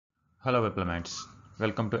Hello diplomats,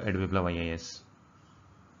 welcome to EdviPlav IAS.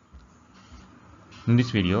 In this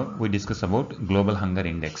video, we discuss about Global Hunger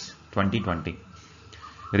Index 2020.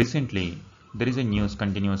 Recently, there is a news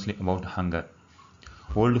continuously about hunger.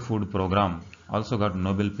 World Food Program also got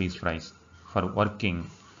Nobel Peace Prize for working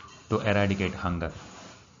to eradicate hunger.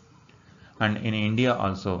 And in India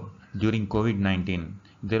also, during COVID-19,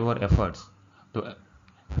 there were efforts to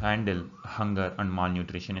handle hunger and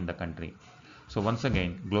malnutrition in the country. So once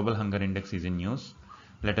again, Global Hunger Index is in news.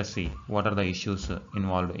 Let us see what are the issues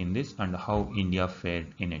involved in this and how India fared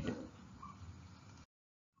in it.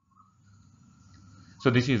 So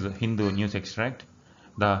this is Hindu news extract.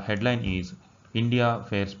 The headline is India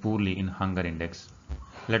fares poorly in hunger index.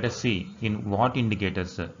 Let us see in what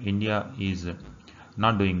indicators India is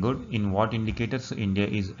not doing good, in what indicators India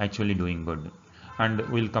is actually doing good, and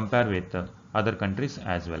we'll compare with other countries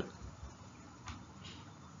as well.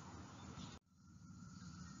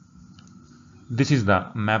 This is the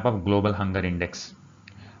map of Global Hunger Index.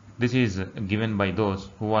 This is given by those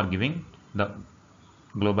who are giving the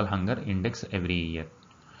Global Hunger Index every year.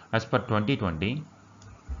 As per 2020,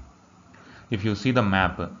 if you see the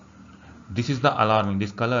map, this is the alarming.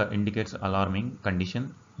 This color indicates alarming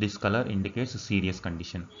condition. This color indicates serious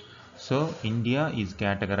condition. So India is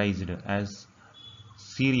categorized as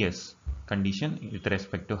serious condition with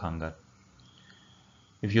respect to hunger.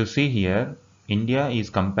 If you see here, India is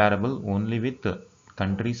comparable only with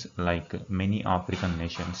countries like many African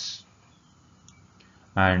nations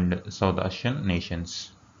and South Asian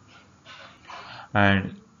nations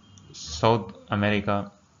and South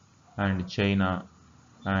America and China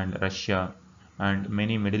and Russia and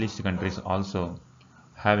many Middle East countries also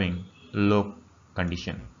having low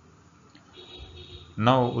condition.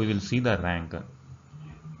 Now we will see the rank.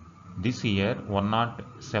 This year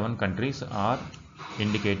 107 countries are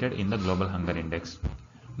indicated in the Global Hunger Index.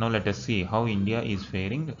 Now let us see how India is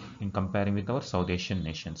faring in comparing with our South Asian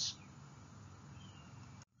nations.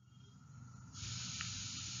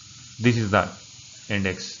 This is the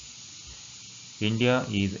index. India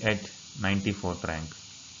is at 94th rank.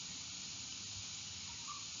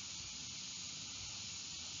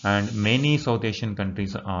 And many South Asian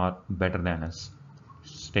countries are better than us.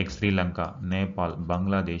 Take Sri Lanka, Nepal,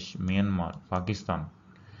 Bangladesh, Myanmar, Pakistan.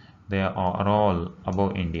 They are all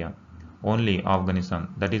above India. Only Afghanistan,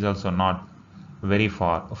 that is also not very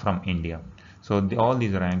far from India. So all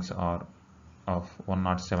these ranks are of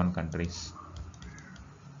 107 countries.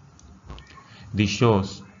 This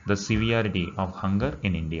shows the severity of hunger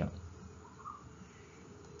in India.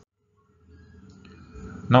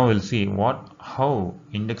 Now we'll see how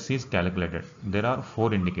index is calculated. There are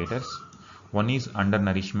 4 indicators. One is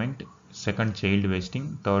undernourishment, second child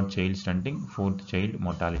wasting, third child stunting, fourth child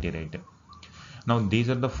mortality rate. Now these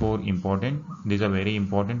are the 4 important. These are very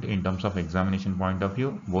important in terms of examination point of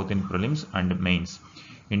view, both in prelims and mains.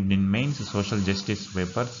 In mains, social justice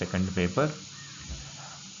paper, second paper,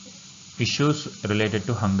 issues related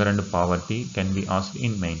to hunger and poverty can be asked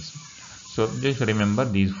in mains. So just remember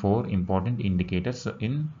these 4 important indicators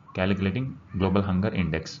in calculating Global Hunger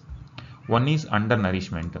Index. One is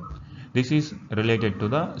undernourishment. This is related to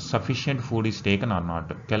the sufficient food is taken or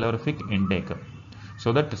not, calorific intake,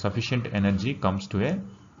 so that sufficient energy comes to a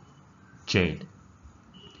child.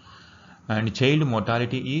 And child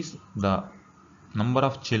mortality is the number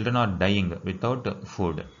of children are dying without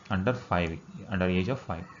food under age of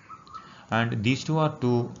 5. And these two are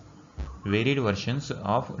two varied versions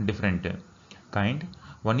of different kind.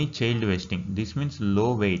 One is child wasting. This means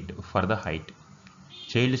low weight for the height.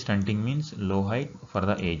 Child stunting means low height for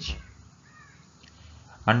the age.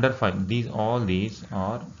 Under 5, all these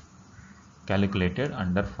are calculated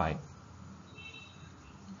under 5.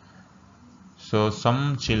 So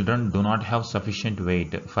some children do not have sufficient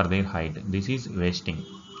weight for their height. This is wasting.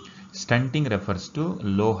 Stunting refers to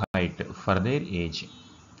low height for their age.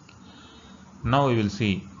 Now we will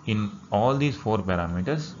see in all these 4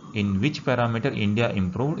 parameters, in which parameter India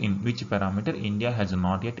improved, in which parameter India has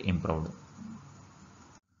not yet improved.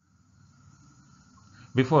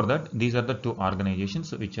 Before that, these are the 2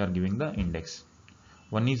 organizations which are giving the index.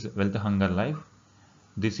 One is Wealth Hunger Life.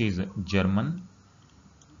 This is German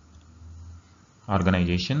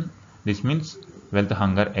organization. This means Wealth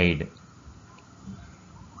Hunger Aid.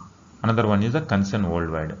 Another one is the Concern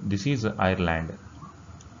Worldwide. This is Ireland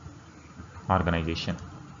organization.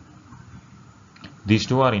 These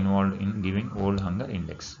 2 are involved in giving World Hunger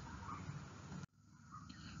Index.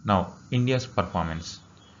 Now, India's performance.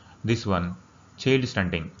 This one, child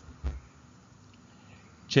stunting.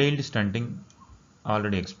 Child stunting,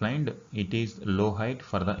 already explained, it is low height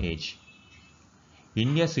for the age.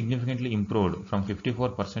 India significantly improved from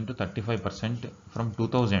 54% to 35% from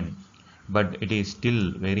 2000, but it is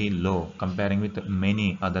still very low comparing with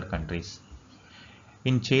many other countries.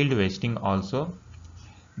 In child wasting also,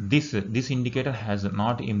 this indicator has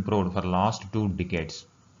not improved for last 2 decades.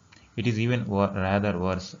 It is even rather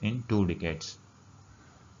worse in 2 decades.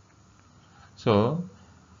 So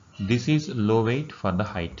this is low weight for the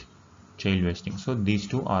height, child wasting. So these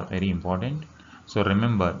two are very important. So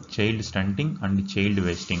remember, child stunting and child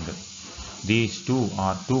wasting. These two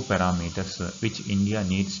are two parameters which India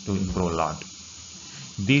needs to improve a lot.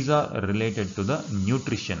 These are related to the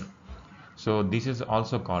nutrition. So this is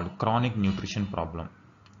also called chronic nutrition problem.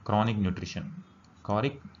 Chronic nutrition.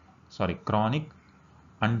 Chronic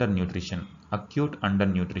undernutrition. Acute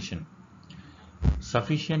undernutrition.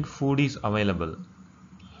 Sufficient food is available,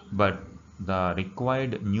 but the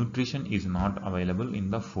required nutrition is not available in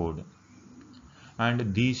the food.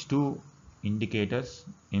 And these two indicators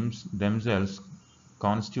themselves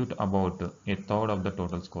constitute about a third of the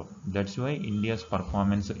total score. That's why India's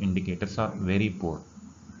performance indicators are very poor.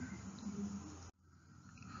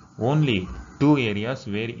 Only two areas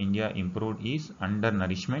where India improved is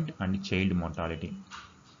undernourishment and child mortality.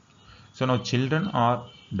 So now children are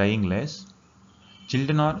dying less,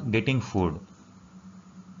 children are getting food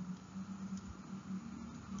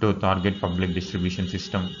to target public distribution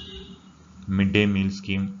system, midday meal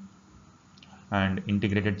scheme and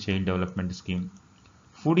integrated child development scheme.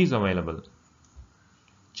 Food is available,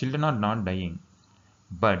 children are not dying,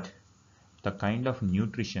 but the kind of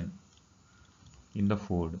nutrition in the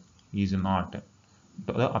food is not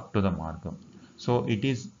up to the mark. So it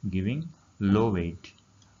is giving low weight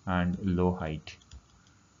and low height.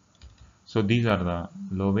 So these are the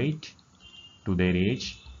low weight to their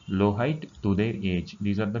age, low height to their age.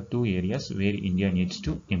 These are the two areas where India needs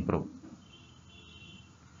to improve.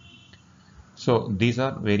 So these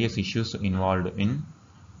are various issues involved in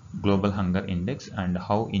Global Hunger Index and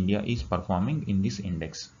how India is performing in this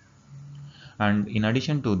index. And in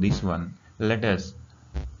addition to this one, let us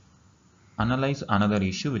analyze another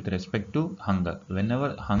issue with respect to hunger.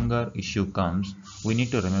 Whenever hunger issue comes, we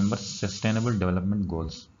need to remember sustainable development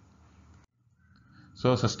goals.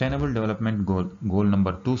 So sustainable development goal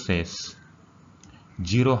number 2 says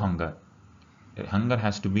zero hunger. Hunger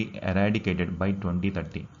has to be eradicated by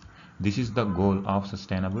 2030. This is the goal of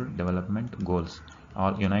sustainable development goals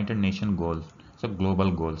or United Nations goals, so global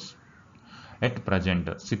goals. At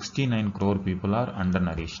present, 69 crore people are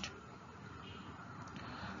undernourished.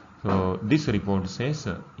 So this report says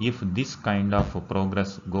if this kind of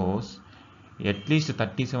progress goes, at least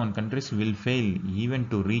 37 countries will fail even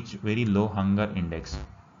to reach very low hunger index.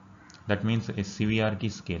 That means a severity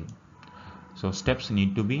scale. So steps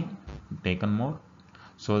need to be taken more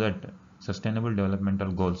so that sustainable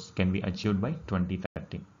developmental goals can be achieved by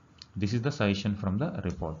 2030. This is the suggestion from the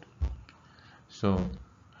report. So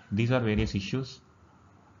these are various issues.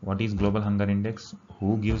 What is Global Hunger Index,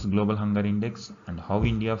 who gives Global Hunger Index, and how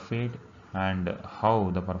India fared, and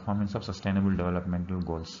how the performance of sustainable developmental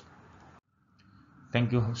goals.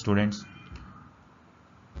 Thank you, students.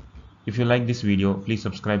 If you like this video, please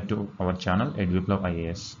subscribe to our channel @edviplav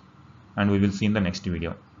IAS, and we will see in the next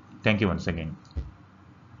video. Thank you once again.